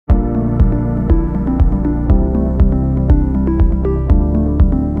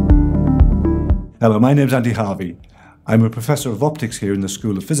Hello, my name's Andy Harvey. I'm a professor of optics here in the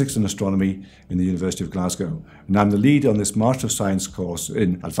School of Physics and Astronomy in the University of Glasgow, and I'm the lead on this Master of Science course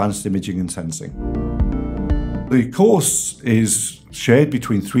in Advanced Imaging and Sensing. The course is shared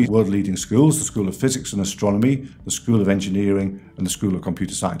between three world-leading schools: the School of Physics and Astronomy, the School of Engineering, and the School of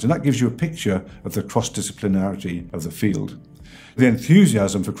Computer Science. And that gives you a picture of the cross-disciplinarity of the field. The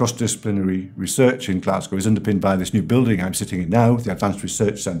enthusiasm for cross-disciplinary research in Glasgow is underpinned by this new building I'm sitting in now, the Advanced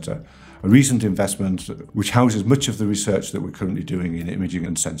Research Centre, a recent investment which houses much of the research that we're currently doing in imaging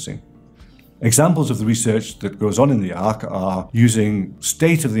and sensing. Examples of the research that goes on in the ARC are using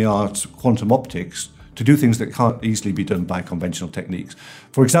state-of-the-art quantum optics to do things that can't easily be done by conventional techniques.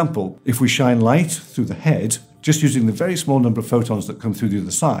 For example, if we shine light through the head, just using the very small number of photons that come through the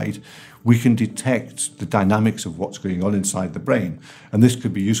other side, we can detect the dynamics of what's going on inside the brain. And this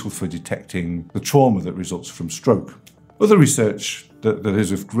could be useful for detecting the trauma that results from stroke. Other research that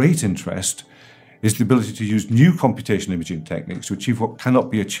is of great interest is the ability to use new computational imaging techniques to achieve what cannot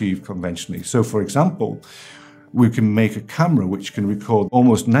be achieved conventionally. So, for example, we can make a camera which can record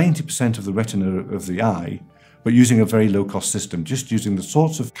almost 90% of the retina of the eye, but using a very low-cost system, just using the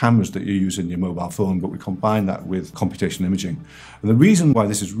sorts of cameras that you use in your mobile phone, but we combine that with computational imaging. And the reason why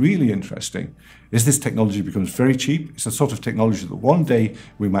this is really interesting is this technology becomes very cheap. It's the sort of technology that one day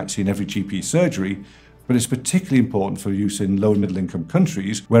we might see in every GP surgery, but it's particularly important for use in low and middle income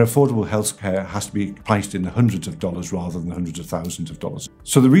countries where affordable healthcare has to be priced in the hundreds of dollars rather than the hundreds of thousands of dollars.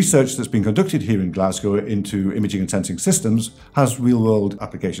 So the research that's been conducted here in Glasgow into imaging and sensing systems has real-world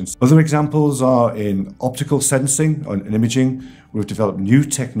applications. Other examples are in optical sensing and imaging. We've developed new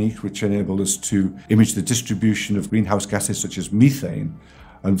techniques which enable us to image the distribution of greenhouse gases such as methane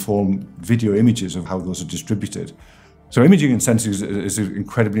and form video images of how those are distributed. So imaging and sensing is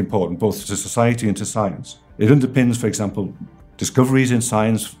incredibly important, both to society and to science. It underpins, for example, discoveries in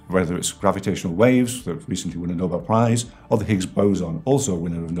science, whether it's gravitational waves, that recently won a Nobel Prize, or the Higgs boson, also a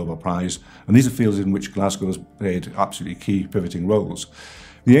winner of a Nobel Prize. And these are fields in which Glasgow has played absolutely key pivoting roles.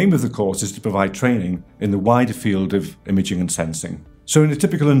 The aim of the course is to provide training in the wider field of imaging and sensing. So in a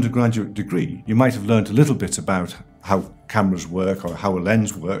typical undergraduate degree, you might have learned a little bit about how cameras work or how a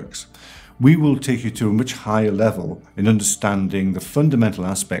lens works. We will take you to a much higher level in understanding the fundamental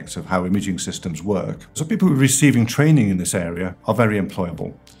aspects of how imaging systems work. So people who are receiving training in this area are very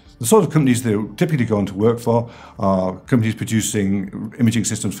employable. The sort of companies they typically go on to work for are companies producing imaging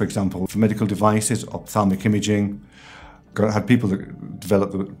systems, for example, for medical devices, ophthalmic imaging. Had people that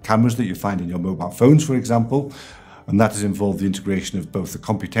develop the cameras that you find in your mobile phones, for example, and that has involved the integration of both the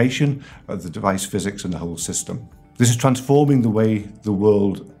computation, the device physics, and the whole system. This is transforming the way the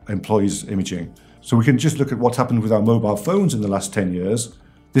world employs imaging. So we can just look at what's happened with our mobile phones in the last 10 years.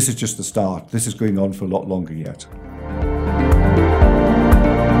 This is just the start. This is going on for a lot longer yet.